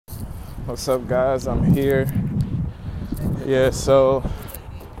What's up, guys? I'm here. Yeah, so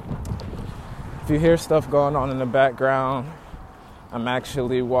if you hear stuff going on in the background, I'm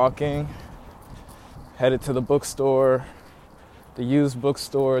actually walking, headed to the bookstore, the used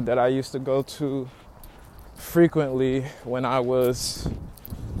bookstore that I used to go to frequently when I was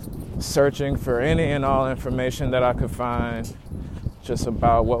searching for any and all information that I could find just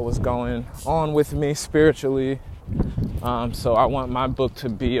about what was going on with me spiritually. So I want my book to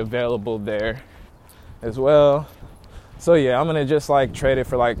be available there as well. So yeah, I'm gonna just trade it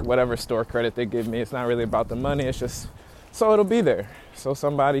for whatever store credit they give me. It's not really about the money, it's just so it'll be there so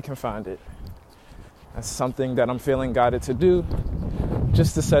somebody can find it. That's something that I'm feeling guided to do,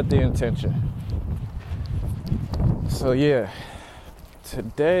 just to set the intention. So yeah,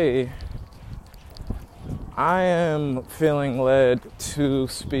 today I am feeling led to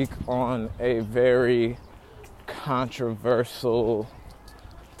speak on a very controversial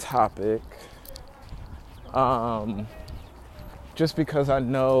topic, just because I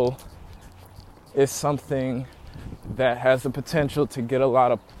know it's something that has the potential to get a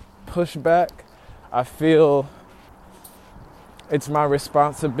lot of pushback. I feel it's my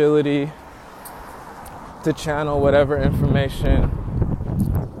responsibility to channel whatever information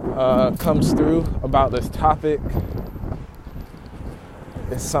comes through about this topic.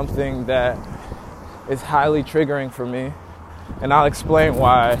 It's something that is highly triggering for me, and I'll explain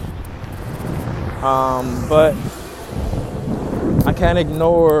why. But I can't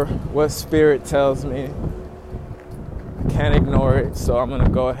ignore what Spirit tells me. I can't ignore it, so I'm gonna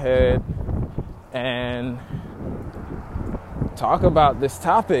go ahead and talk about this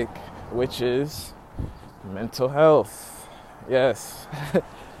topic, which is mental health. Yes.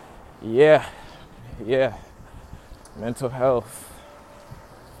 yeah, mental health.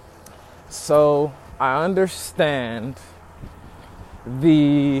 So I understand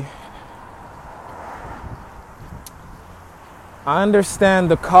the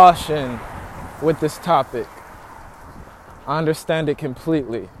caution with this topic. I understand it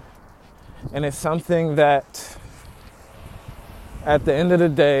completely. And it's something that, at the end of the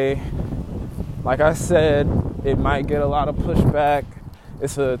day, like I said, it might get a lot of pushback.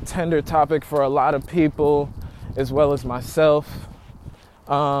 It's a tender topic for a lot of people, as well as myself.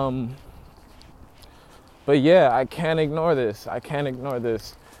 But yeah, I can't ignore this.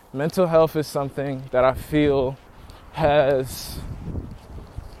 Mental health is something that I feel has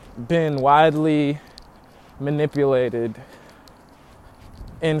been widely manipulated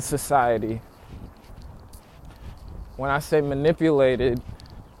in society. When I say manipulated,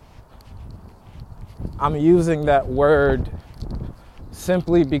 I'm using that word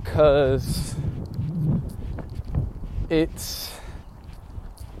simply because it's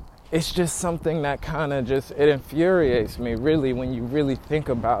just something that it infuriates me, really, when you really think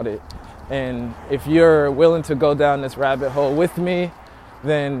about it. And if you're willing to go down this rabbit hole with me,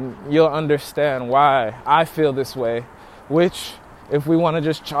 then you'll understand why I feel this way. Which, if we want to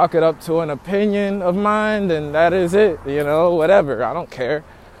just chalk it up to an opinion of mine, then that is it, whatever, I don't care.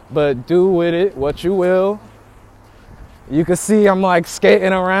 But do with it what you will. You can see I'm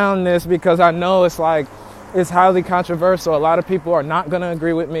skating around this because I know it's highly controversial. A lot of people are not going to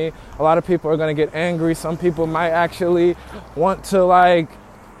agree with me. A lot of people are going to get angry. Some people might actually want to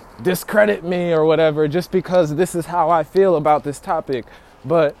discredit me or whatever, just because this is how I feel about this topic.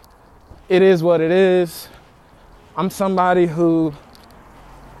 But it is what it is. I'm somebody who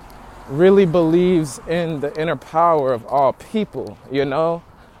really believes in the inner power of all people,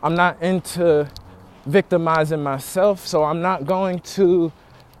 I'm not into victimizing myself, so I'm not going to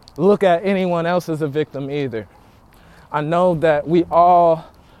look at anyone else as a victim either. I know that we all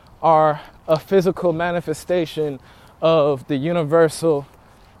are a physical manifestation of the universal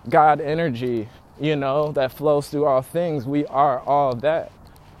God energy, that flows through all things. We are all that,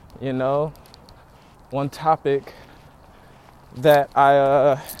 One topic that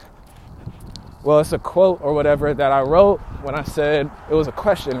it's a quote or whatever that I wrote when I said, it was a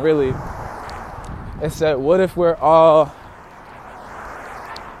question really. It said, what if we're all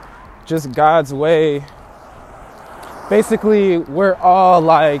just God's way? Basically, we're all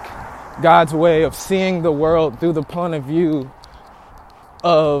God's way of seeing the world through the point of view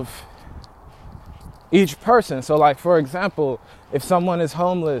of each person. So for example, if someone is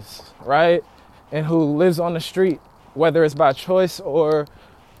homeless, right, and who lives on the street, whether it's by choice or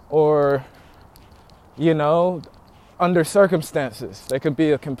under circumstances, they could be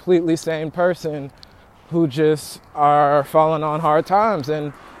a completely sane person who just are falling on hard times,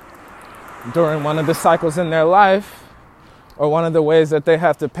 and during one of the cycles in their life, or one of the ways that they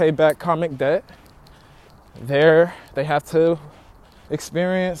have to pay back karmic debt, they have to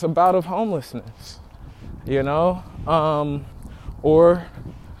experience a bout of homelessness, you know, or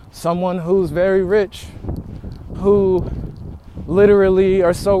someone who's very rich, who literally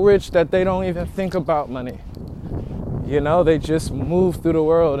are so rich that they don't even think about money. You know, they just move through the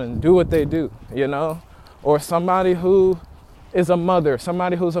world and do what they do, you know, or somebody who is a mother,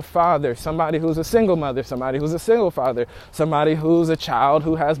 somebody who's a father, somebody who's a single mother, somebody who's a single father, somebody who's a child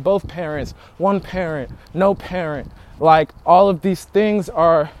who has both parents, one parent, no parent. Like, all of these things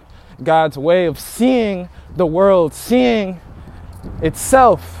are God's way of seeing the world, seeing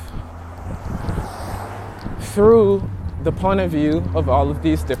itself through the point of view of all of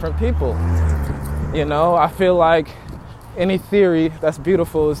these different people. You know, I feel like any theory that's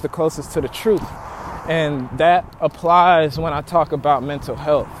beautiful is the closest to the truth. And that applies when I talk about mental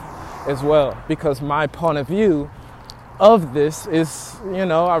health as well, because my point of view of this is, you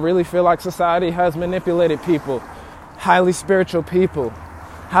know, I really feel like society has manipulated people, highly spiritual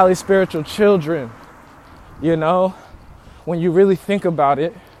children. You know, when you really think about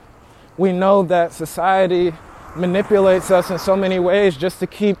it, we know that society manipulates us in so many ways just to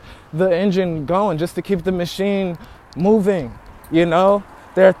keep the engine going, just to keep the machine moving, you know?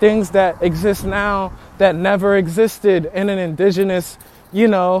 There are things that exist now that never existed in an indigenous, you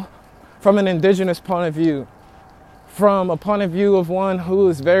know, from an indigenous point of view, from a point of view of one who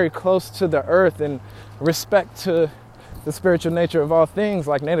is very close to the earth and respect to the spiritual nature of all things,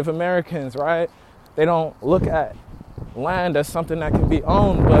 like Native Americans, right? They don't look at land as something that can be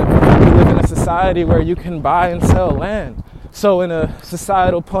owned, but we live in a society where you can buy and sell land. So in a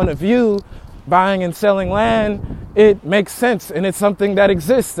societal point of view, buying and selling land, it makes sense, and it's something that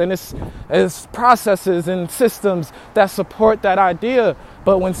exists, and it's processes and systems that support that idea.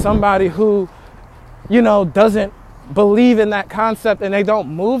 But when somebody who, you know, doesn't believe in that concept and they don't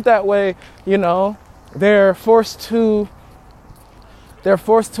move that way, you know, they're forced to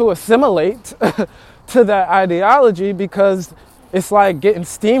assimilate to that ideology, because it's like getting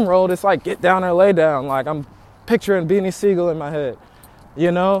steamrolled. It's like get down or lay down. Like, I'm picturing Beanie Siegel in my head,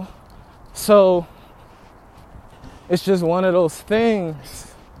 you know? So it's just one of those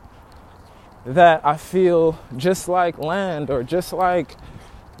things that I feel, just like land, or just like,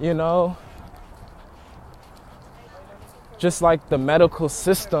 you know, just like the medical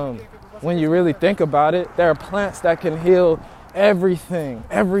system, when you really think about it, there are plants that can heal everything.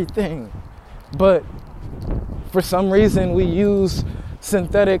 But for some reason, we use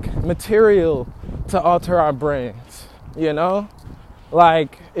synthetic material to alter our brains, you know?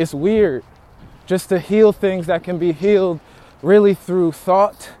 Like, it's weird just to heal things that can be healed really through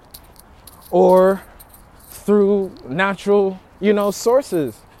thought or through natural, you know,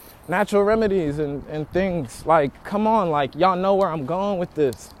 sources, natural remedies and things. Like, come on, like, y'all know where I'm going with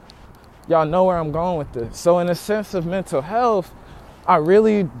this. So in a sense of mental health, I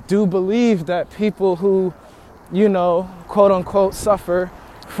really do believe that people who, you know, quote unquote, suffer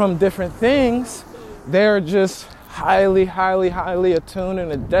from different things, they're just highly attuned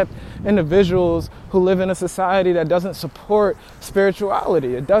and adept individuals who live in a society that doesn't support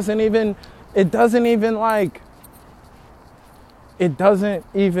spirituality. It doesn't even acknowledge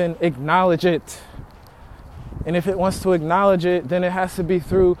it. And if it wants to acknowledge it, then it has to be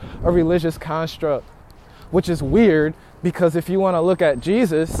through a religious construct, which is weird, because if you want to look at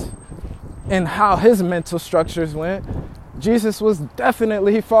Jesus and how his mental structures went, Jesus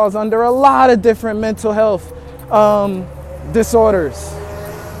he falls under a lot of different mental health disorders.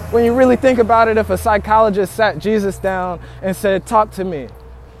 When you really think about it, if a psychologist sat Jesus down and said, talk to me,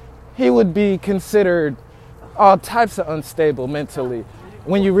 he would be considered all types of unstable mentally.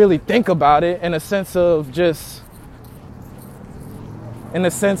 When you really think about it, in a sense of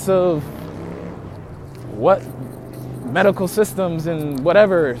what medical systems and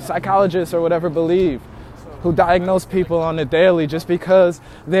whatever psychologists or whatever believe, who diagnose people on the daily just because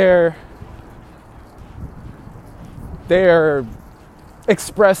they're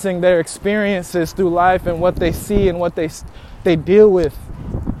expressing their experiences through life and what they see and what they deal with,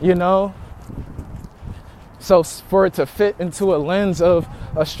 you know? So for it to fit into a lens of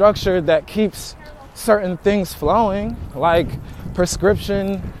a structure that keeps certain things flowing, like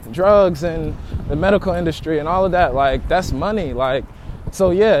prescription drugs and the medical industry and all of that, like, that's money. Like, so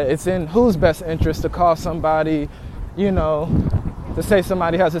yeah, it's in whose best interest to call somebody, you know, to say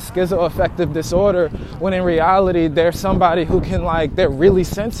somebody has a schizoaffective disorder, when in reality they're somebody who can, like, they're really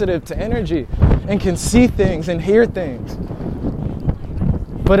sensitive to energy and can see things and hear things.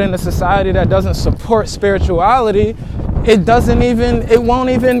 But in a society that doesn't support spirituality, it won't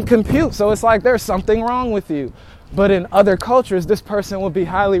even compute. So it's like there's something wrong with you. But in other cultures, this person will be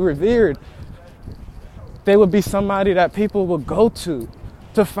highly revered. They would be somebody that people would go to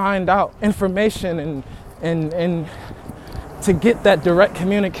find out information and to get that direct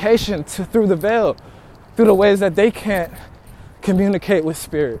communication through the veil, through the ways that they can't communicate with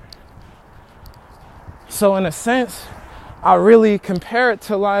spirit. So in a sense, I really compare it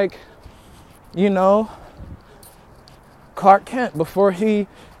to like, Clark Kent. Before he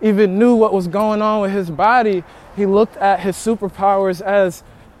even knew what was going on with his body, he looked at his superpowers as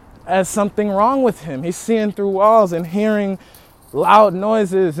something wrong with him. He's seeing through walls and hearing loud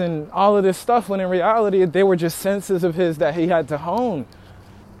noises and all of this stuff, when in reality, they were just senses of his that he had to hone.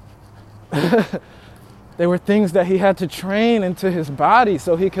 They were things that he had to train into his body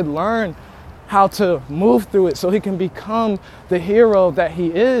so he could learn how to move through it, so he can become the hero that he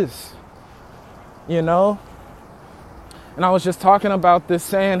is, And I was just talking about this,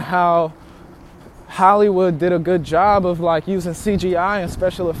 saying how Hollywood did a good job of like using CGI and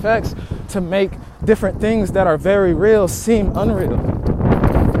special effects to make different things that are very real seem unreal.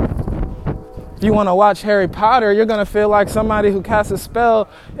 If you want to watch Harry Potter, you're going to feel like somebody who casts a spell,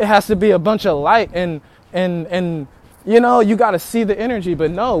 it has to be a bunch of light and you got to see the energy.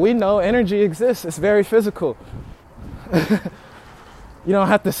 But no, we know energy exists. It's very physical. You don't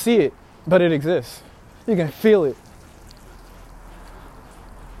have to see it, but it exists. You can feel it.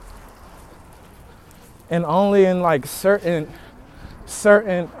 And only in like certain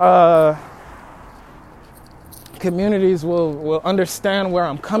communities will understand where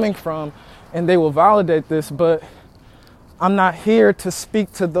I'm coming from, and they will validate this. But I'm not here to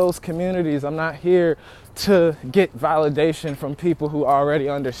speak to those communities. I'm not here to get validation from people who already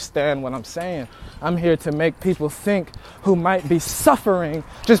understand what I'm saying. I'm here to make people think who might be suffering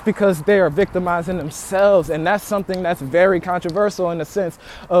just because they are victimizing themselves. And that's something that's very controversial in the sense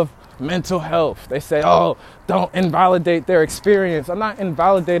of mental health. They say, oh, don't invalidate their experience. I'm not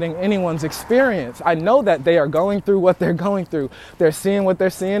invalidating anyone's experience. I know that they are going through what they're going through. They're seeing what they're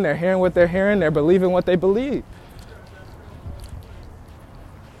seeing. They're hearing what they're hearing. They're believing what they believe.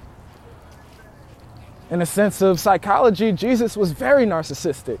 In a sense of psychology, Jesus was very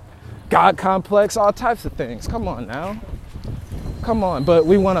narcissistic. God complex, all types of things. Come on now. Come on. But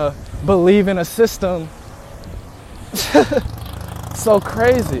we want to believe in a system so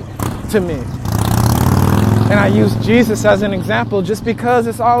crazy to me. And I use Jesus as an example just because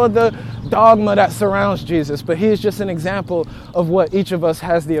it's all of the dogma that surrounds Jesus. But he is just an example of what each of us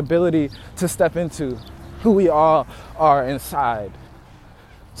has the ability to step into, who we all are inside.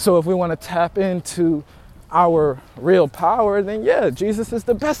 So if we want to tap into our real power, then yeah, Jesus is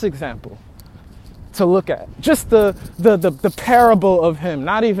the best example to look at. Just the parable of him,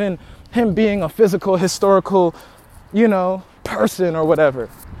 not even him being a physical, historical, person or whatever.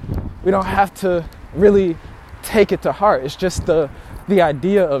 We don't have to really take it to heart. It's just the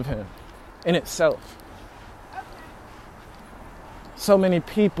idea of him in itself. So many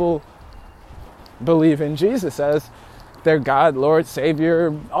people believe in Jesus as their God, Lord,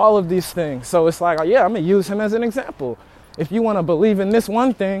 Savior, all of these things. So it's like, yeah, I'm going to use him as an example. If you want to believe in this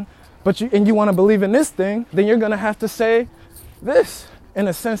one thing, and you want to believe in this thing, then you're going to have to say this, in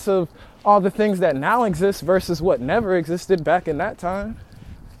a sense of all the things that now exist versus what never existed back in that time.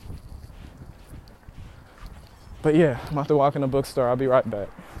 But yeah, I'm about to walk in the bookstore. I'll be right back.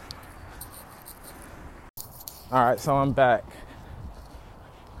 All right, so I'm back.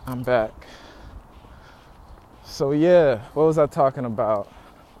 So yeah, what was I talking about?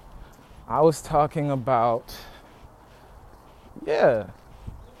 I was talking about, and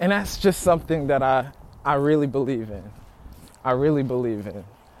that's just something that I really believe in.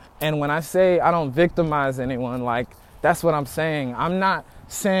 And when I say I don't victimize anyone, like, that's what I'm saying. I'm not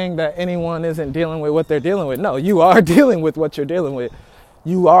saying that anyone isn't dealing with what they're dealing with. No, you are dealing with what you're dealing with.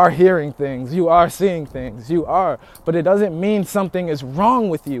 You are hearing things. You are seeing things. You are. But it doesn't mean something is wrong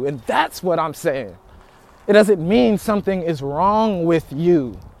with you. And that's what I'm saying. It doesn't mean something is wrong with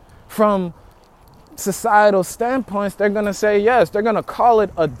you. From societal standpoints, they're going to say yes. They're going to call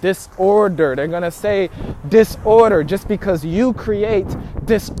it a disorder. They're going to say disorder just because you create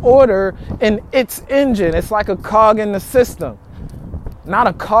disorder in its engine. It's like a cog in the system. Not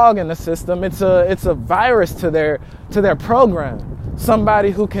a cog in the system. It's a virus to their program.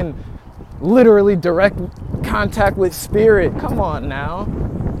 Somebody who can literally direct contact with spirit. Come on now.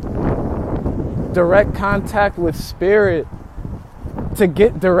 Direct contact with spirit to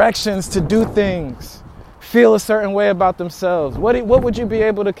get directions to do things, feel a certain way about themselves. What would you be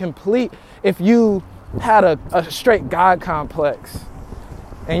able to complete if you had a straight God complex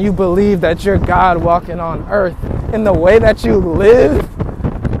and you believe that you're God walking on earth in the way that you live?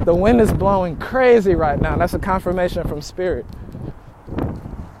 The wind is blowing crazy right now. That's a confirmation from spirit.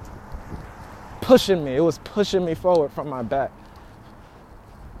 pushing me. It was pushing me forward from my back.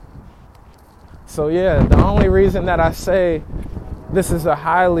 So yeah, the only reason that I say this is a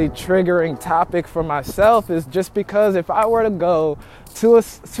highly triggering topic for myself is just because if I were to go to a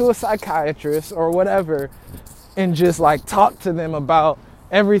psychiatrist or whatever and just like talk to them about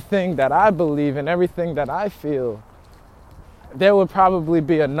everything that I believe and everything that I feel, there would probably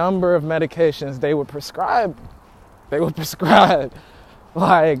be a number of medications they would prescribe. They would prescribe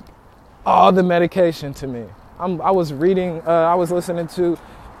like all the medication to me. I was listening to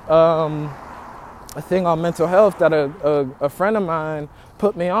a thing on mental health that a friend of mine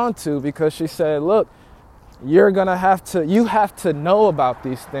put me onto, because she said, look, you have to know about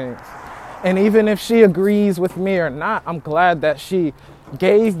these things. And even if she agrees with me or not, I'm glad that she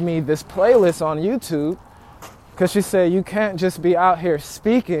gave me this playlist on YouTube, because she said you can't just be out here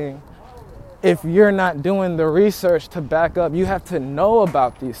speaking if you're not doing the research to back up. You have to know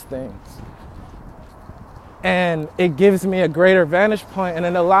about these things. And it gives me a greater vantage point, and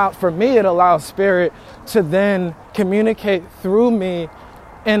it allows spirit to then communicate through me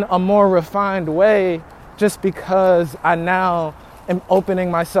in a more refined way, just because I now am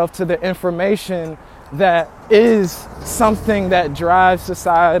opening myself to the information that is something that drives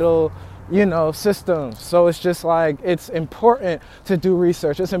societal, systems. So it's just like, it's important to do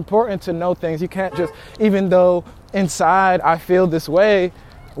research. It's important to know things. You can't just, even though inside I feel this way,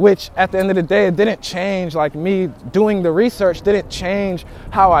 which at the end of the day, it didn't change, like me doing the research didn't change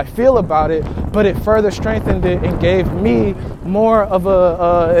how I feel about it, but it further strengthened it and gave me more of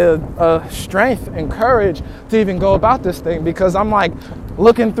a strength and courage to even go about this thing, because I'm like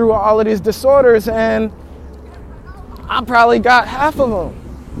looking through all of these disorders and I probably got half of them.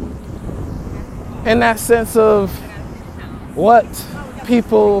 In that sense of what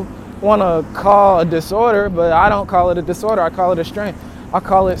people want to call a disorder, but I don't call it a disorder, I call it a strength. I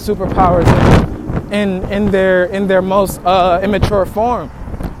call it superpowers in their most immature form.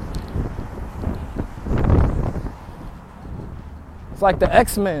 It's like the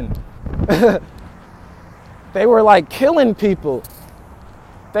X-Men. They were like killing people.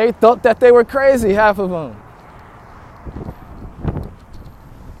 They thought that they were crazy, half of them.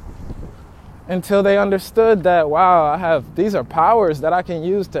 Until they understood that, wow, these are powers that I can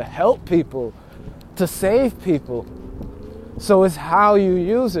use to help people, to save people. So it's how you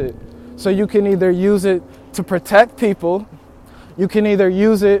use it. So you can either use it to protect people, you can either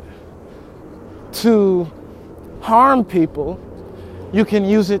use it to harm people, you can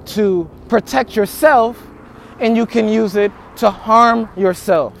use it to protect yourself, and you can use it to harm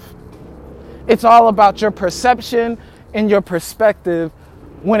yourself. It's all about your perception and your perspective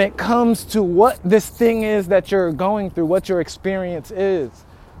when it comes to what this thing is that you're going through, what your experience is.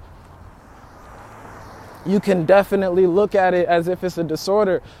 You can definitely look at it as if it's a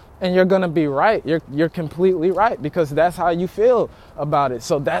disorder, and you're going to be right. You're completely right, because that's how you feel about it.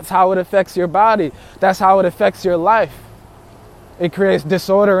 So that's how it affects your body. That's how it affects your life. It creates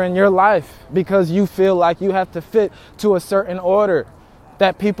disorder in your life because you feel like you have to fit to a certain order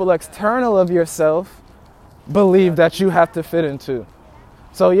that people external of yourself believe that you have to fit into.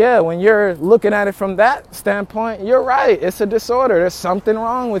 So yeah, when you're looking at it from that standpoint, you're right. It's a disorder. There's something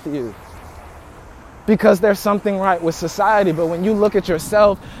wrong with you, because there's something right with society. But when you look at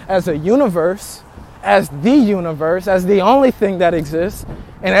yourself as a universe, as the only thing that exists,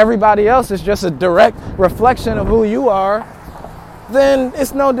 and everybody else is just a direct reflection of who you are, then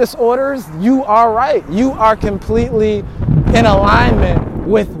it's no disorders. You are right. You are completely in alignment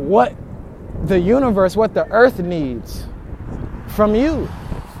with what the universe, what the earth needs from you.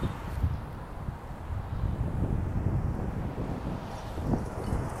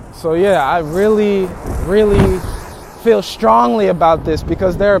 So yeah, I really, really feel strongly about this,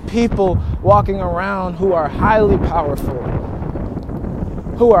 because there are people walking around who are highly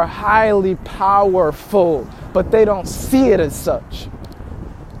powerful, but they don't see it as such.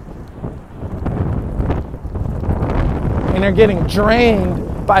 And they're getting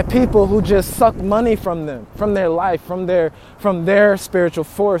drained by people who just suck money from them, from their life, from their spiritual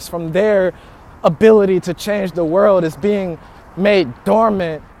force, from their ability to change the world is being made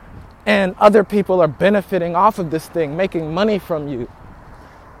dormant. And other people are benefiting off of this thing, making money from you.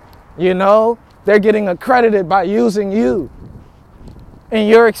 They're getting accredited by using you and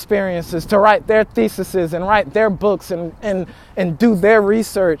your experiences to write their theses and write their books and do their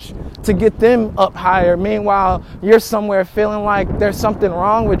research to get them up higher. Meanwhile, you're somewhere feeling like there's something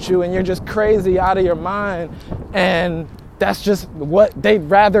wrong with you and you're just crazy out of your mind. And that's just what they'd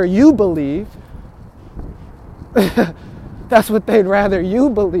rather you believe. That's what they'd rather you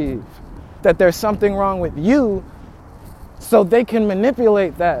believe, that there's something wrong with you, so they can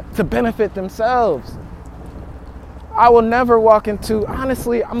manipulate that to benefit themselves. I will never walk into,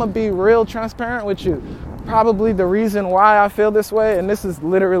 honestly, I'm going to be real transparent with you. Probably the reason why I feel this way, and this is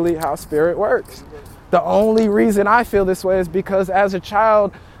literally how spirit works. The only reason I feel this way is because as a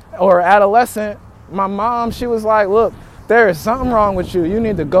child or adolescent, my mom, she was like, look, there is something wrong with you. You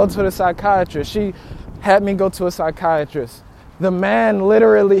need to go to the psychiatrist. She had me go to a psychiatrist. The man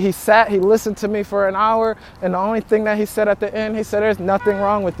literally, he listened to me for an hour, and the only thing that he said at the end, he said, there's nothing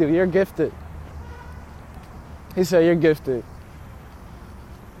wrong with you. You're gifted. He said, you're gifted.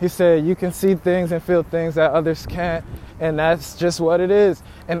 He said, you can see things and feel things that others can't, and that's just what it is.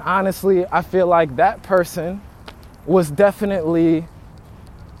 And honestly, I feel like that person was definitely,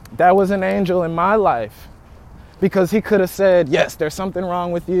 that was an angel in my life. Because he could have said, yes, there's something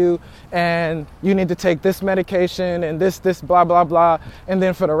wrong with you, and you need to take this medication and this, blah, blah, blah. And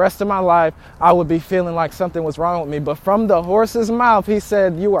then for the rest of my life, I would be feeling like something was wrong with me. But from the horse's mouth, he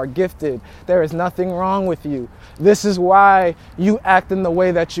said, you are gifted. There is nothing wrong with you. This is why you act in the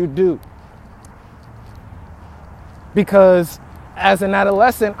way that you do. Because as an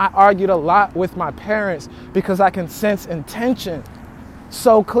adolescent, I argued a lot with my parents because I can sense intention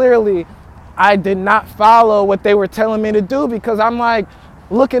so clearly. I did not follow what they were telling me to do because I'm like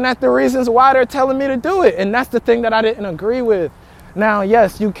looking at the reasons why they're telling me to do it. And that's the thing that I didn't agree with. Now,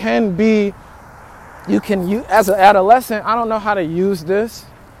 yes, you as an adolescent, I don't know how to use this.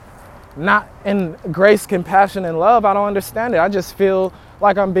 Not in grace, compassion, and love. I don't understand it. I just feel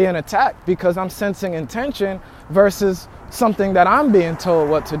like I'm being attacked because I'm sensing intention versus something that I'm being told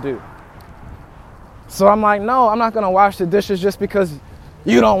what to do. So I'm like, no, I'm not going to wash the dishes just because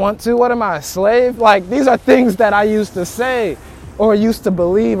you don't want to. What am I, a slave? Like, these are things that I used to say or used to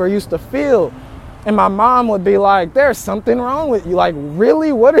believe or used to feel. And my mom would be like, there's something wrong with you. Like,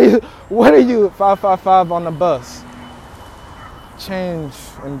 really? What are you 555 on the bus? Change,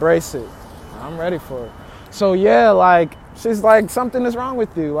 embrace it. I'm ready for it. So yeah, like, she's like, something is wrong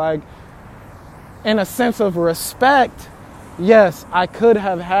with you. Like, in a sense of respect, yes, I could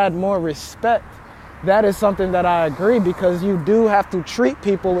have had more respect. That is something that I agree, because you do have to treat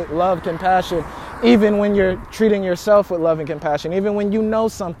people with love, compassion, even when you're treating yourself with love and compassion, even when you know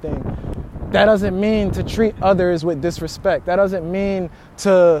something. That doesn't mean to treat others with disrespect. That doesn't mean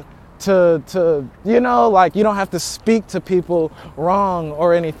to you know, like, you don't have to speak to people wrong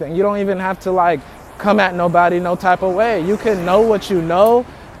or anything. You don't even have to like come at nobody no type of way. You can know what you know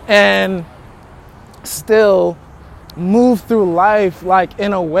and still move through life like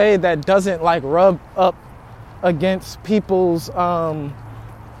in a way that doesn't like rub up against people's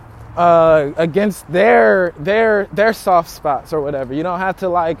against their soft spots or whatever. You don't have to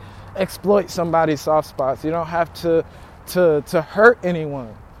like exploit somebody's soft spots. You don't have to hurt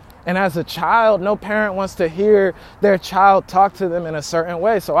anyone. And as a child, no parent wants to hear their child talk to them in a certain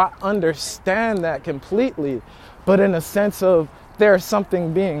way. So I understand that completely. But in a sense of there's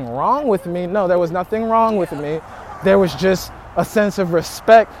something being wrong with me, no, there was nothing wrong with me. There was just a sense of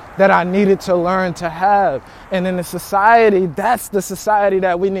respect that I needed to learn to have. And in a society, that's the society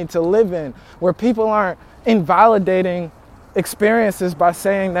that we need to live in, where people aren't invalidating experiences by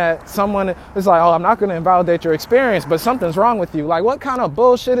saying that someone is like, oh, I'm not going to invalidate your experience, but something's wrong with you. Like, what kind of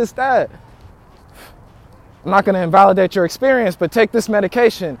bullshit is that? I'm not going to invalidate your experience, but take this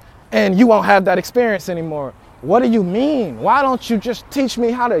medication and you won't have that experience anymore. What do you mean? Why don't you just teach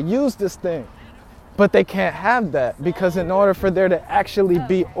me how to use this thing? But they can't have that, because in order for there to actually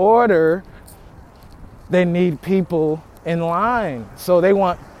be order, they need people in line. So they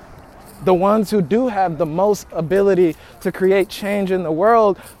want the ones who do have the most ability to create change in the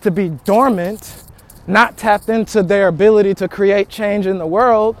world to be dormant, not tapped into their ability to create change in the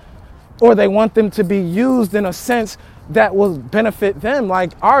world, or they want them to be used in a sense that will benefit them.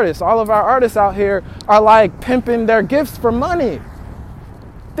 Like artists, all of our artists out here are like pimping their gifts for money.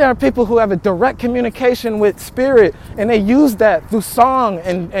 There are people who have a direct communication with spirit, and they use that through song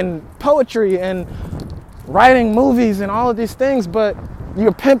and poetry and writing movies and all of these things, but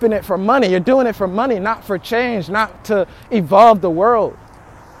you're pimping it for money. You're doing it for money, not for change, not to evolve the world.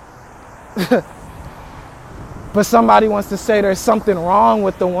 But somebody wants to say there's something wrong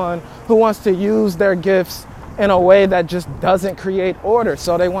with the one who wants to use their gifts in a way that just doesn't create order.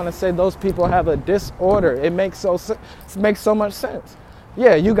 So they want to say those people have a disorder. It makes so much sense.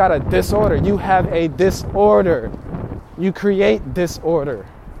 Yeah, you got a disorder. You have a disorder. You create disorder.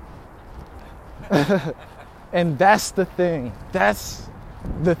 And that's the thing. That's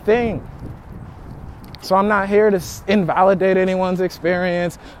the thing. So I'm not here to invalidate anyone's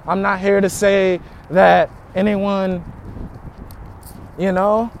experience. I'm not here to say that anyone, you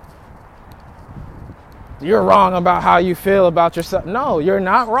know, you're wrong about how you feel about yourself. No, you're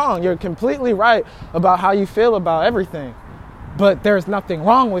not wrong. You're completely right about how you feel about everything. But there's nothing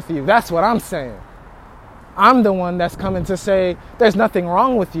wrong with you. That's what I'm saying. I'm the one that's coming to say there's nothing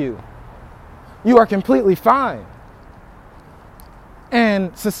wrong with you. You are completely fine.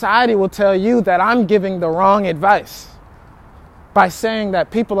 And society will tell you that I'm giving the wrong advice by saying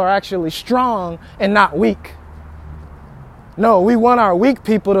that people are actually strong and not weak. No, we want our weak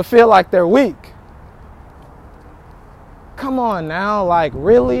people to feel like they're weak. Come on now, like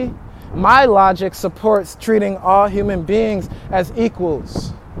really? My logic supports treating all human beings as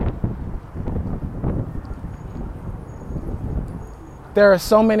equals. There are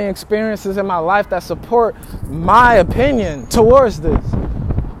so many experiences in my life that support my opinion towards this.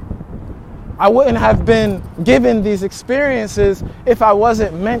 I wouldn't have been given these experiences if I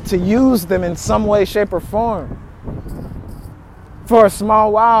wasn't meant to use them in some way, shape, or form. For a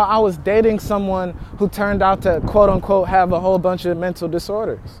small while, I was dating someone who turned out to, quote unquote, have a whole bunch of mental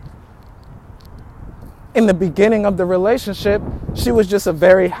disorders. In the beginning of the relationship, she was just a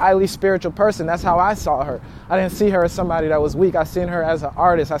very highly spiritual person. That's how I saw her. I didn't see her as somebody that was weak. I seen her as an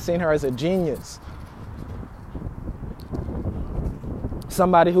artist. I seen her as a genius.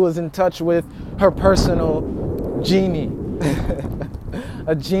 Somebody who was in touch with her personal genie.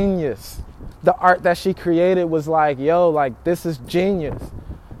 A genius. The art that she created was like, yo, like, this is genius.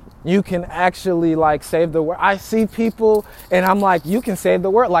 You can actually, like, save the world. I see people and I'm like, you can save the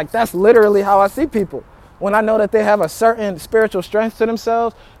world. Like, that's literally how I see people. When I know that they have a certain spiritual strength to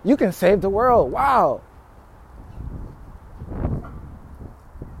themselves, you can save the world. Wow.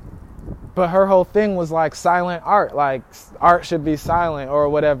 But her whole thing was like silent art. Like, art should be silent or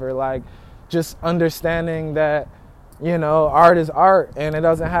whatever. Like, just understanding that, you know, art is art and it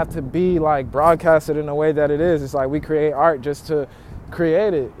doesn't have to be like broadcasted in the way that it is. It's like we create art just to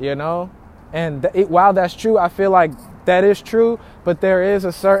create it, you know? And while that's true, I feel like that is true, but there is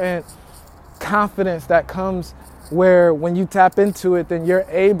a certain confidence that comes where when you tap into it, then you're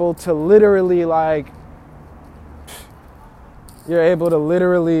able to literally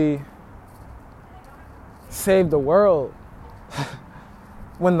save the world.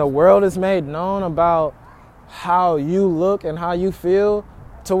 When the world is made known about how you look and how you feel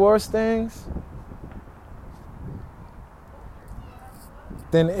towards things,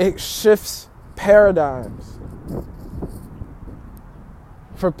 then it shifts paradigms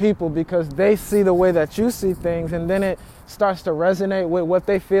for people because they see the way that you see things, and then it starts to resonate with what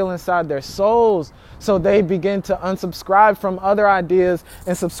they feel inside their souls. So they begin to unsubscribe from other ideas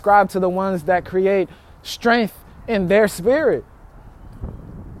and subscribe to the ones that create strength in their spirit.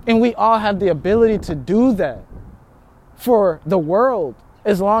 And we all have the ability to do that for the world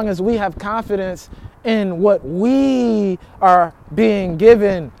as long as we have confidence in what we are being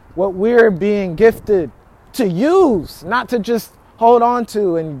given, what we're being gifted to use, not to just hold on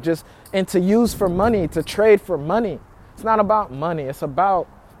to and to use for money, to trade for money. It's not about money. It's about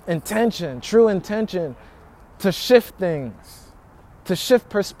intention, true intention to shift things, to shift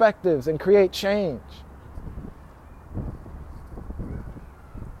perspectives and create change.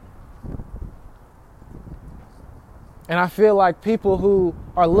 And I feel like people who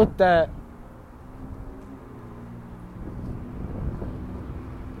are looked at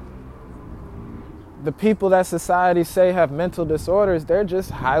the people that society say have mental disorders, they're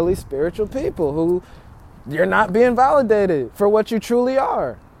just highly spiritual people who you're not being validated for what you truly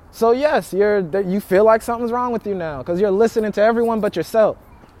are. So yes, you feel like something's wrong with you now because you're listening to everyone but yourself.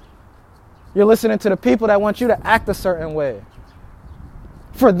 You're listening to the people that want you to act a certain way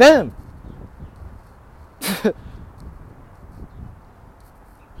for them.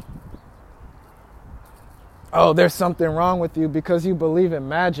 Oh, there's something wrong with you because you believe in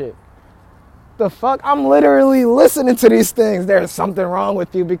magic. The fuck? I'm literally listening to these things. There's something wrong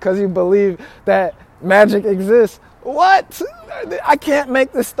with you because you believe that magic exists. What? I can't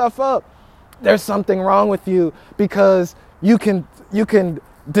make this stuff up. There's something wrong with you because you can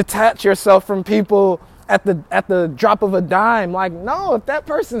detach yourself from people at the drop of a dime. Like, no, if that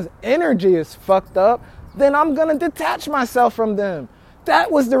person's energy is fucked up, then I'm gonna detach myself from them.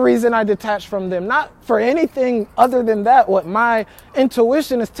 That was the reason I detached from them, not for anything other than that. What my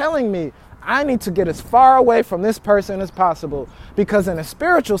intuition is telling me, I need to get as far away from this person as possible because in a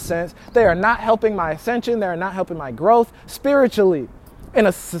spiritual sense, they are not helping my ascension. They are not helping my growth spiritually. In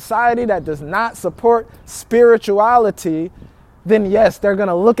a society that does not support spirituality, then yes, they're going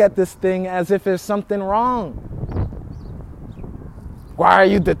to look at this thing as if there's something wrong. Why are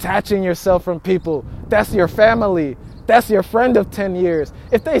you detaching yourself from people? That's your family. that's your friend of 10 years.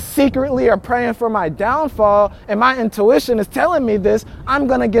 If they secretly are praying for my downfall and my intuition is telling me this, I'm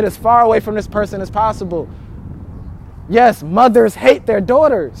going to get as far away from this person as possible. Yes, mothers hate their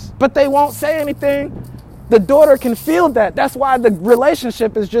daughters, but they won't say anything. The daughter can feel that. That's why the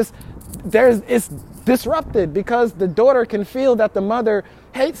relationship is just, it's disrupted, because the daughter can feel that the mother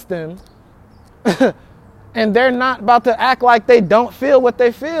hates them. And they're not about to act like they don't feel what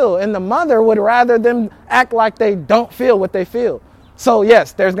they feel. And the mother would rather them act like they don't feel what they feel. So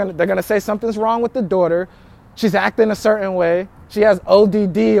yes, they're gonna say something's wrong with the daughter. She's acting a certain way. She has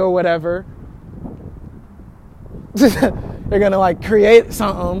ODD or whatever. They're gonna like create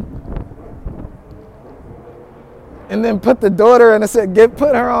something and then put the daughter in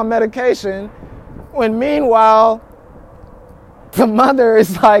put her on medication. When meanwhile, the mother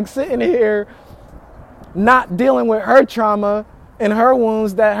is like sitting here not dealing with her trauma and her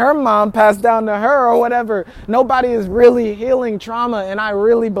wounds that her mom passed down to her or whatever. Nobody is really healing trauma. And I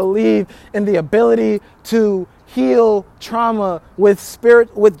really believe in the ability to heal trauma with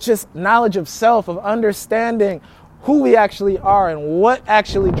spirit, with just knowledge of self, of understanding who we actually are and what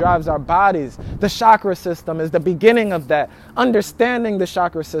actually drives our bodies. The chakra system is the beginning of that. Understanding the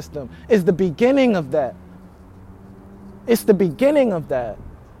chakra system is the beginning of that. It's the beginning of that.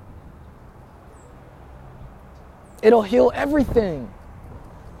 It'll heal everything.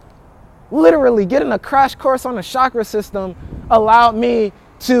 Literally, getting a crash course on the chakra system allowed me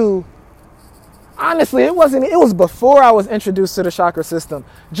to, honestly, it was before I was introduced to the chakra system.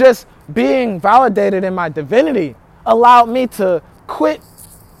 Just being validated in my divinity allowed me to quit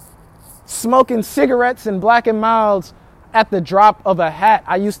smoking cigarettes and Black and Milds at the drop of a hat.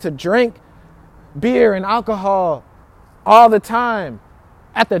 I used to drink beer and alcohol all the time.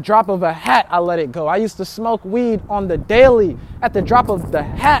 At the drop of a hat, I let it go. I used to smoke weed on the daily. At the drop of the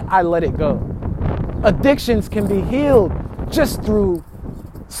hat, I let it go. Addictions can be healed just through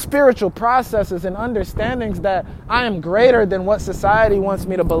spiritual processes and understandings that I am greater than what society wants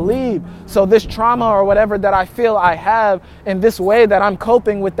me to believe. So this trauma or whatever that I feel I have, and this way that I'm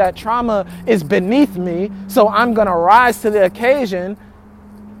coping with that trauma is beneath me. So I'm going to rise to the occasion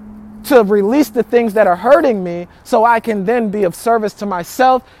to release the things that are hurting me, so I can then be of service to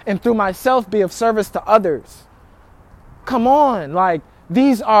myself, and through myself be of service to others. Come on, like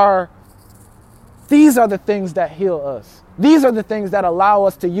these are the things that heal us. These are the things that allow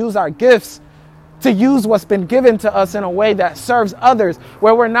us to use our gifts, to use what's been given to us in a way that serves others,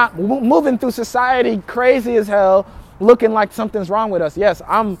 where we're not moving through society crazy as hell, looking like something's wrong with us. Yes,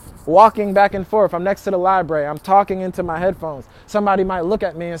 I'm walking back and forth. I'm next to the library. I'm talking into my headphones. Somebody might look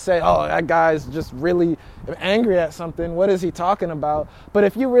at me and say, oh, that guy's just really angry at something. What is he talking about? But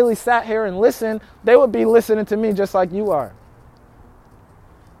if you really sat here and listened, they would be listening to me just like you are.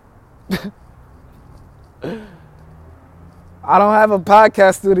 I don't have a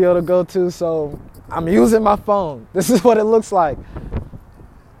podcast studio to go to, so I'm using my phone. This is what it looks like.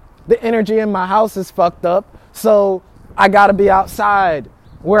 The energy in my house is fucked up, so I gotta be outside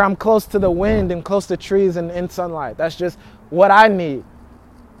where I'm close to the wind and close to trees and in sunlight. That's just what I need.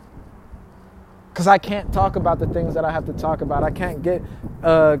 Because I can't talk about the things that I have to talk about. I can't get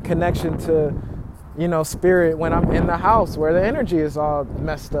a connection to, spirit when I'm in the house where the energy is all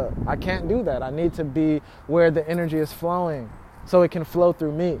messed up. I can't do that. I need to be where the energy is flowing so it can flow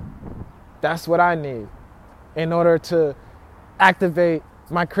through me. That's what I need in order to activate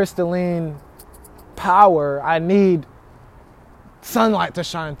my crystalline power. I need sunlight to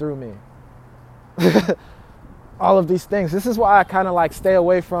shine through me. All of these things. This is why I kind of like stay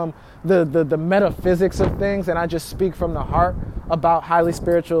away from the metaphysics of things, and I just speak from the heart about highly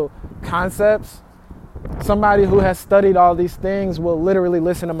spiritual concepts. Somebody who has studied all these things will literally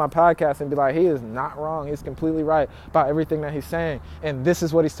listen to my podcast and be like, he is not wrong. He's completely right about everything that he's saying. And this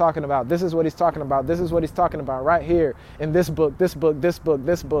is what he's talking about. This is what he's talking about. This is what he's talking about right here in this book, this book, this book,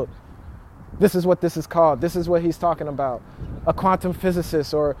 this book. This is what this is called. This is what he's talking about. A quantum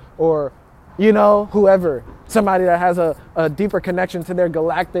physicist or whoever. Somebody that has a deeper connection to their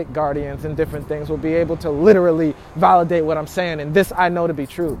galactic guardians and different things will be able to literally validate what I'm saying. And this I know to be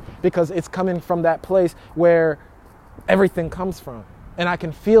true because it's coming from that place where everything comes from. And I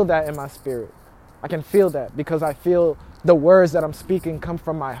can feel that in my spirit. I can feel that because I feel the words that I'm speaking come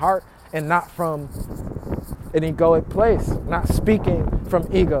from my heart and not from an egoic place, not speaking from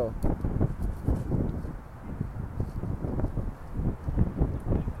ego.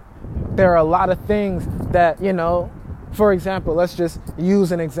 There are a lot of things that, for example, let's just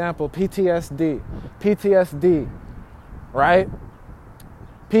use an example, PTSD, right?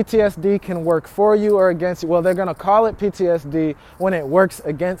 PTSD can work for you or against you. Well, they're going to call it PTSD when it works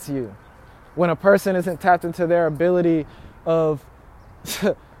against you. When a person isn't tapped into their ability of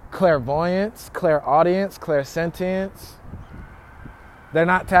clairvoyance, clairaudience, clairsentience, they're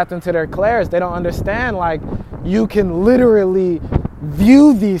not tapped into their clairs. They don't understand, like, you can literally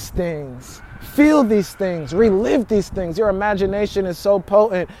view these things, feel these things, relive these things. Your imagination is so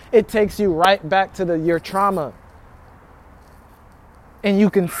potent, it takes you right back to your trauma. And you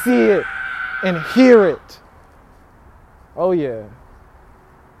can see it and hear it. Oh yeah.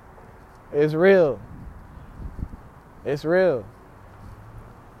 It's real. It's real.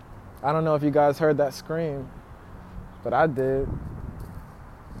 I don't know if you guys heard that scream, but I did.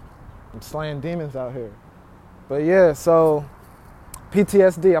 I'm slaying demons out here. But yeah, so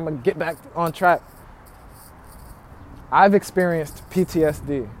PTSD, I'm going to get back on track. I've experienced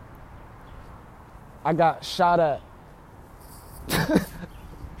PTSD. I got shot at.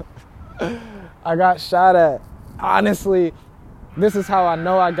 I got shot at. Honestly, this is how I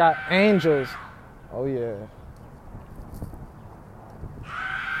know I got angels. Oh yeah.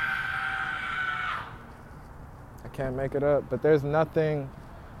 I can't make it up, but there's nothing.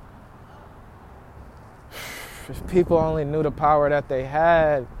 If people only knew the power that they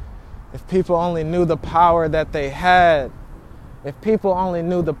had, if people only knew the power that they had, if people only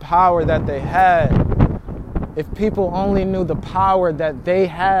knew the power that they had, if people only knew the power that they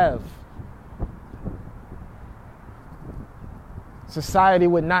have, society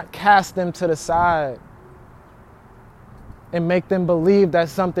would not cast them to the side and make them believe that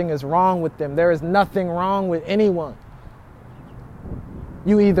something is wrong with them. There is nothing wrong with anyone.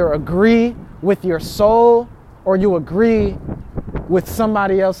 You either agree with your soul or you agree with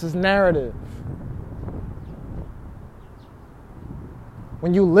somebody else's narrative.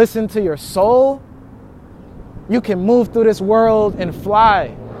 When you listen to your soul, you can move through this world and fly.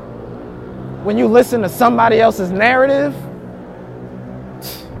 When you listen to somebody else's narrative,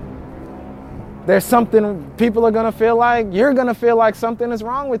 there's something people are going to feel like, you're going to feel like something is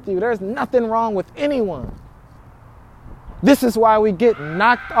wrong with you. There's nothing wrong with anyone. This is why we get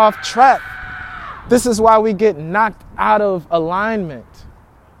knocked off track. This is why we get knocked out of alignment.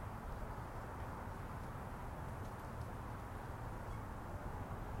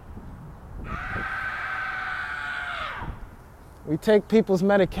 We take people's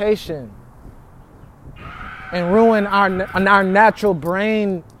medication and ruin our natural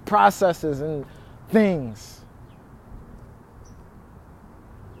brain processes and things,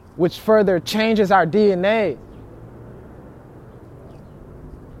 which further changes our DNA.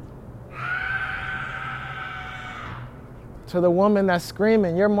 To the woman that's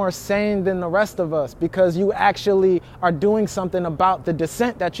screaming, you're more sane than the rest of us because you actually are doing something about the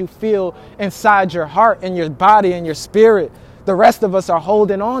dissent that you feel inside your heart and your body and your spirit. The rest of us are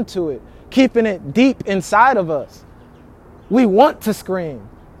holding on to it, keeping it deep inside of us. We want to scream.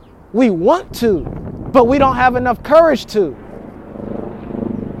 We want to, but we don't have enough courage to.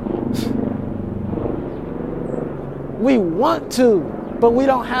 We want to, but we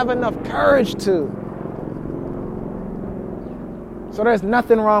don't have enough courage to. So there's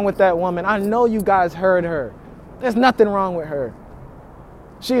nothing wrong with that woman. I know you guys heard her. There's nothing wrong with her.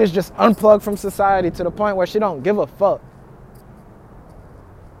 She is just unplugged from society to the point where she don't give a fuck.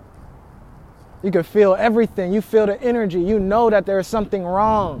 You can feel everything. You feel the energy. You know that there is something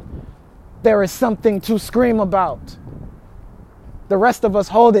wrong. There is something to scream about. The rest of us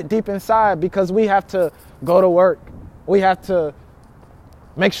hold it deep inside because we have to go to work. We have to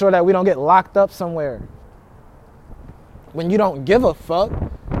make sure that we don't get locked up somewhere. When you don't give a fuck,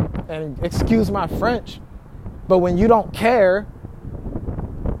 and excuse my French, but when you don't care,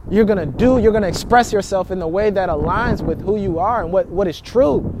 you're going to express yourself in the way that aligns with who you are and what is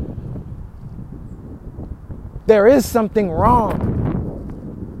true. There is something wrong.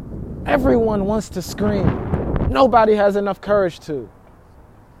 Everyone wants to scream. Nobody has enough courage to.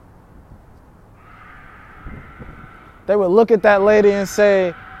 They would look at that lady and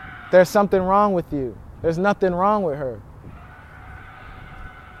say, there's something wrong with you. There's nothing wrong with her.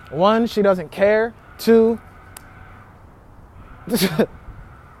 One, she doesn't care. Two, the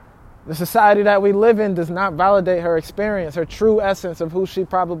society that we live in does not validate her experience, her true essence of who she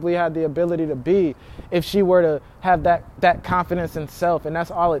probably had the ability to be if she were to have that confidence in self. And that's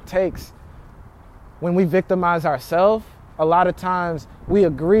all it takes. When we victimize ourselves, a lot of times we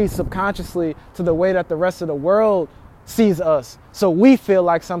agree subconsciously to the way that the rest of the world sees us. So we feel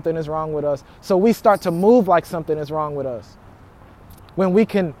like something is wrong with us. So we start to move like something is wrong with us. When we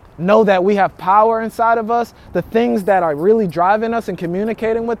can know that we have power inside of us, the things that are really driving us and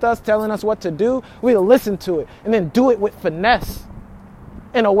communicating with us, telling us what to do, we'll listen to it and then do it with finesse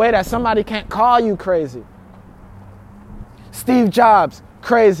in a way that somebody can't call you crazy. Steve Jobs,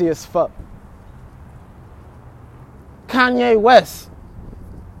 crazy as fuck. Kanye West.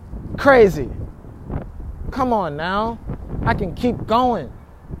 Crazy. Come on now. I can keep going.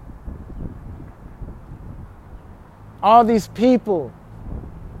 All these people,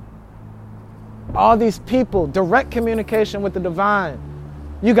 direct communication with the divine.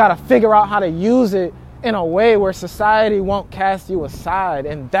 You got to figure out how to use it in a way where society won't cast you aside.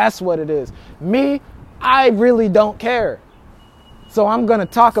 And that's what it is. Me, I really don't care. So I'm going to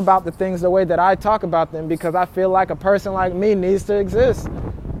talk about the things the way that I talk about them because I feel like a person like me needs to exist.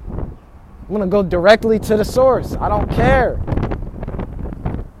 I'm going to go directly to the source. I don't care.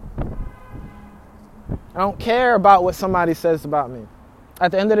 I don't care about what somebody says about me.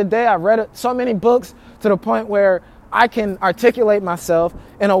 At the end of the day, I've read so many books to the point where I can articulate myself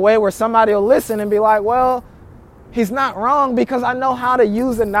in a way where somebody will listen and be like, well, he's not wrong because I know how to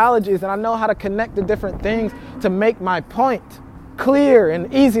use analogies and I know how to connect the different things to make my point clear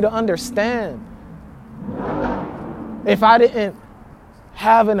and easy to understand. If I didn't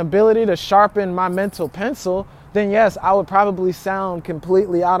have an ability to sharpen my mental pencil, then yes, I would probably sound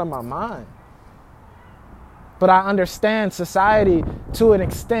completely out of my mind. But I understand society to an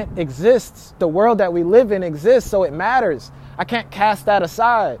extent exists. The world that we live in exists, so it matters. I can't cast that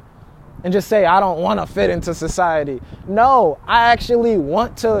aside and just say, I don't want to fit into society. No, I actually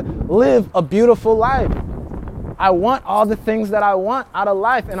want to live a beautiful life. I want all the things that I want out of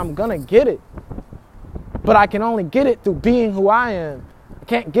life, and I'm going to get it. But I can only get it through being who I am. I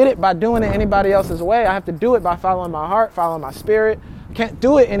can't get it by doing it anybody else's way. I have to do it by following my heart, following my spirit. I can't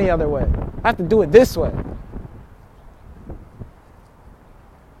do it any other way. I have to do it this way.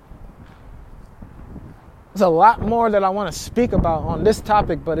 There's a lot more that I want to speak about on this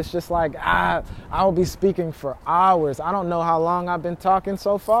topic, but it's just like, I'll be speaking for hours. I don't know how long I've been talking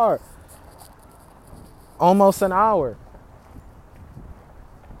so far. Almost an hour.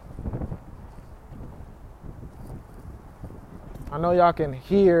 I know y'all can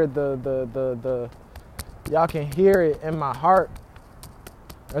hear y'all can hear it in my heart.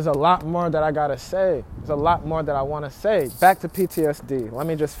 There's a lot more that I gotta say. There's a lot more that I want to say. Back to PTSD. Let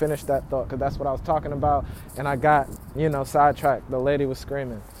me just finish that thought because that's what I was talking about, and I got, sidetracked. The lady was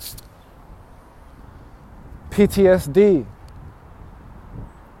screaming. PTSD.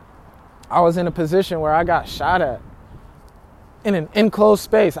 I was in a position where I got shot at in an enclosed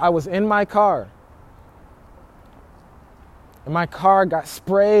space. I was in my car, and my car got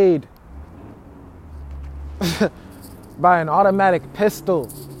sprayed by an automatic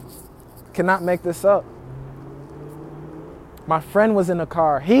pistol. Cannot make this up. My friend was in the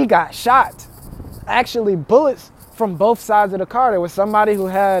car. He got shot. Actually, bullets from both sides of the car. There was somebody who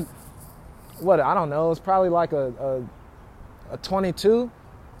had, it was probably like a 22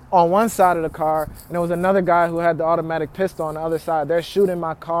 on one side of the car, and there was another guy who had the automatic pistol on the other side. They're shooting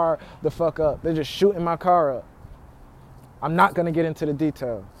my car the fuck up. They're just shooting my car up. I'm not going to get into the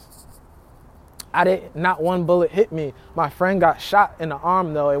details. Not one bullet hit me. My friend got shot in the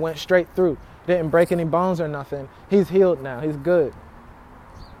arm though. It went straight through. Didn't break any bones or nothing. He's healed now. He's good.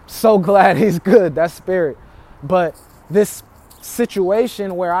 So glad he's good. That's spirit. But this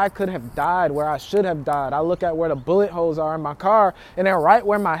situation where I could have died, where I should have died, I look at where the bullet holes are in my car and they're right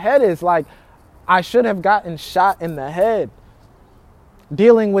where my head is. Like, I should have gotten shot in the head.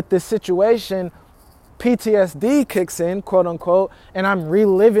 Dealing with this situation, PTSD kicks in, quote unquote, and I'm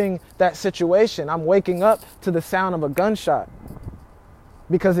reliving that situation. I'm waking up to the sound of a gunshot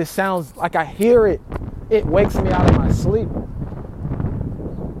because it sounds like I hear it. It wakes me out of my sleep.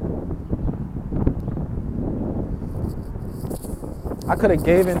 I could have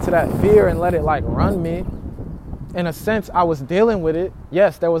gave into that fear and let it run me. In a sense, I was dealing with it.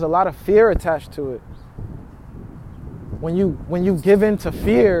 Yes, there was a lot of fear attached to it. When you give in to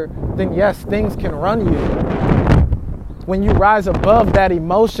fear, then yes, things can run you. When you rise above that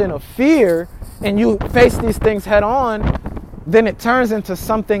emotion of fear and you face these things head on, then it turns into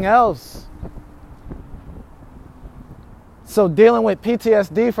something else. So dealing with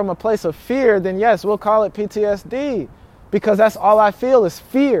PTSD from a place of fear, then yes, we'll call it PTSD because that's all I feel is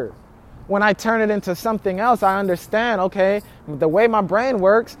fear. When I turn it into something else, I understand, okay, the way my brain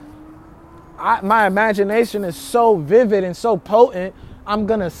works, my imagination is so vivid and so potent. I'm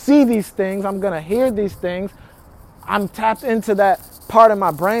going to see these things. I'm going to hear these things. I'm tapped into that part of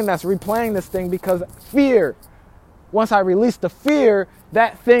my brain that's replaying this thing because fear. Once I release the fear,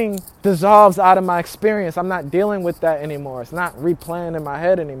 that thing dissolves out of my experience. I'm not dealing with that anymore. It's not replaying in my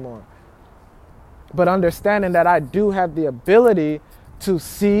head anymore. But understanding that I do have the ability to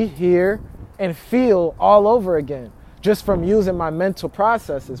see, hear, and feel all over again. Just from using my mental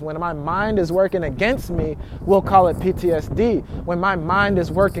processes. When my mind is working against me, we'll call it PTSD. When my mind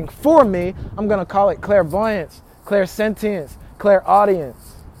is working for me, I'm going to call it clairvoyance, clairsentience,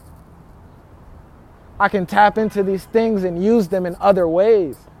 clairaudience. I can tap into these things and use them in other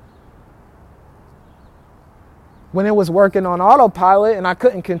ways. When it was working on autopilot and I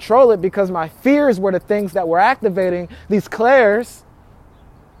couldn't control it because my fears were the things that were activating these clairs,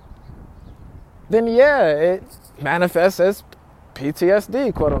 then yeah, it manifests as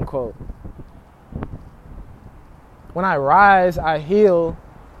PTSD, quote unquote. When I rise, I heal,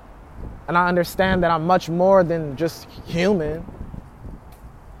 and I understand that I'm much more than just human.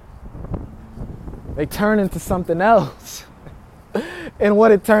 They turn into something else. And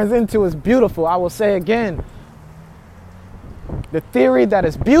what it turns into is beautiful. I will say again, the theory that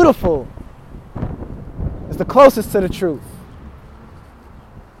is beautiful is the closest to the truth.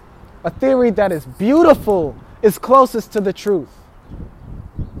 A theory that is beautiful is closest to the truth.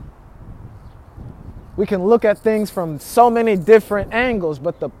 We can look at things from so many different angles,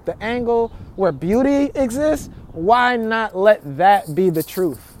 but the angle where beauty exists, why not let that be the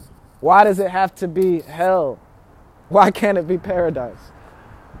truth? Why does it have to be hell? Why can't it be paradise?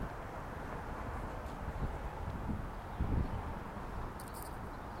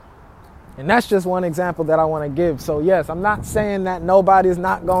 And that's just one example that I want to give. So yes, I'm not saying that nobody's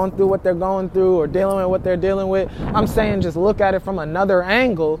not going through what they're going through or dealing with what they're dealing with. I'm saying just look at it from another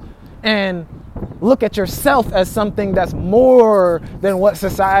angle and look at yourself as something that's more than what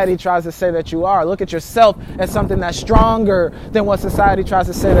society tries to say that you are. Look at yourself as something that's stronger than what society tries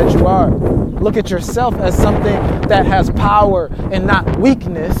to say that you are. Look at yourself as something that has power and not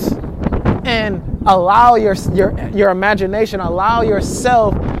weakness. And allow your imagination, allow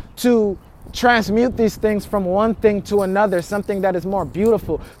yourself to transmute these things from one thing to another, something that is more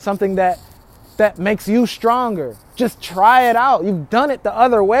beautiful, something that makes you stronger. Just try it out. You've done it the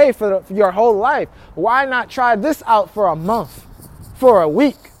other way for your whole life. Why not try this out for a month, for a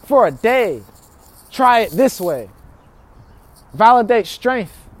week, for a day? Try it this way. Validate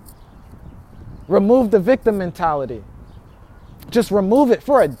strength. Remove the victim mentality. Just remove it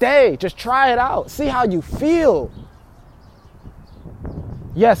for a day. Just try it out. See how you feel.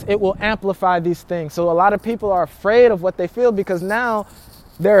 Yes, it will amplify these things. So a lot of people are afraid of what they feel because now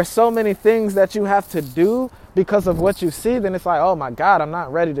there are so many things that you have to do because of what you see. Then it's like, oh my God, I'm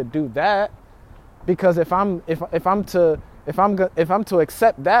not ready to do that. Because if I'm to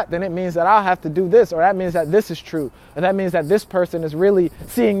accept that, then it means that I'll have to do this, or that means that this is true, or that means that this person is really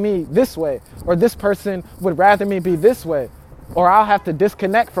seeing me this way, or this person would rather me be this way, or I'll have to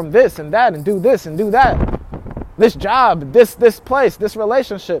disconnect from this and that and do this and do that. This job, this place, this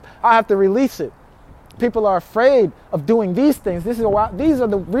relationship, I have to release it. People are afraid of doing these things. These are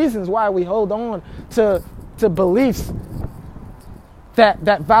the reasons why we hold on to beliefs that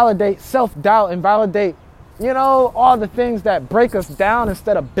validate self-doubt and validate, all the things that break us down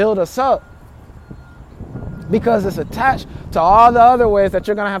instead of build us up. Because it's attached to all the other ways that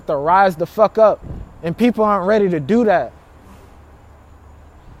you're going to have to rise the fuck up. And people aren't ready to do that.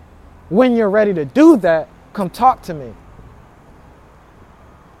 When you're ready to do that, come talk to me.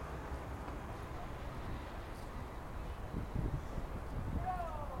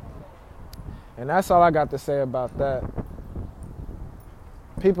 And that's all I got to say about that.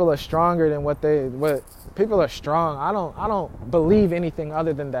 People are stronger than what people are strong. I don't believe anything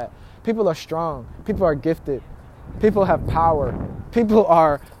other than that. People are strong. People are gifted. People have power. People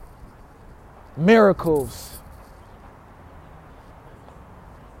are miracles.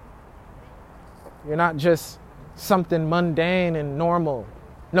 You're not just something mundane and normal.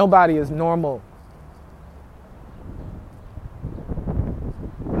 Nobody is normal.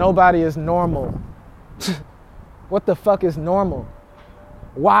 Nobody is normal. What the fuck is normal?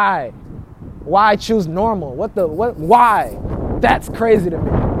 Why? Why choose normal? Why? That's crazy to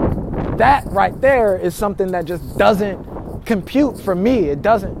me. That right there is something that just doesn't compute for me. It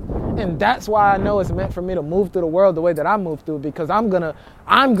doesn't. And that's why I know it's meant for me to move through the world the way that I move through, because I'm gonna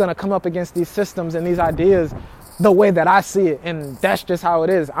come up against these systems and these ideas the way that I see it. And that's just how it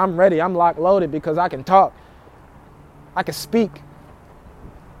is. I'm ready. I'm locked loaded because I can talk. I can speak.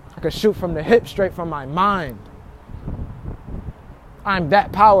 I can shoot from the hip, straight from my mind. I'm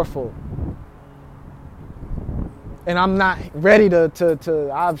that powerful. And I'm not ready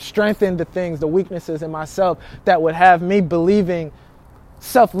I've strengthened the things, the weaknesses in myself that would have me believing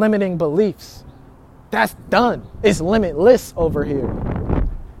self-limiting beliefs. That's done. It's limitless over here.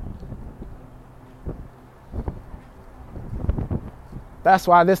 That's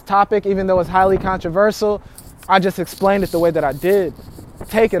why this topic, even though it's highly controversial, I just explained it the way that I did.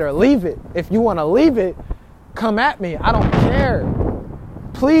 Take it or leave it. If you want to leave it, come at me. I don't care.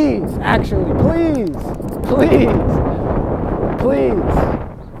 Please, please.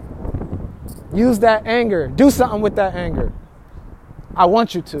 Use that anger. Do something with that anger. I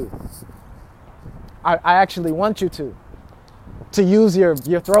want you to. I actually want you to use your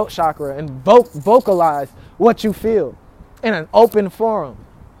throat chakra and vocalize what you feel in an open forum.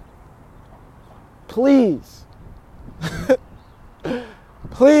 Please.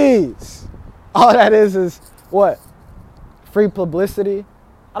 Please. All that is what? Free publicity?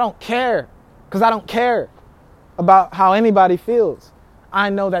 I don't care, because I don't care about how anybody feels. I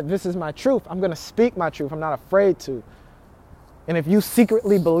know that this is my truth. I'm going to speak my truth. I'm not afraid to. And if you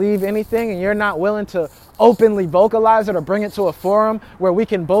secretly believe anything and you're not willing to openly vocalize it or bring it to a forum where we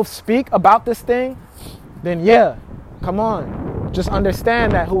can both speak about this thing, then yeah, come on. Just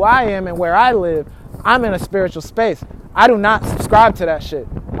understand that who I am and where I live, I'm in a spiritual space. I do not subscribe to that shit.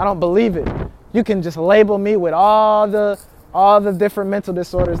 I don't believe it. You can just label me with all the different mental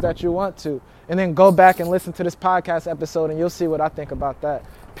disorders that you want to, and then go back and listen to this podcast episode and you'll see what I think about that.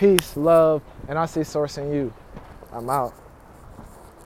 Peace, love, and I see source in you. I'm out.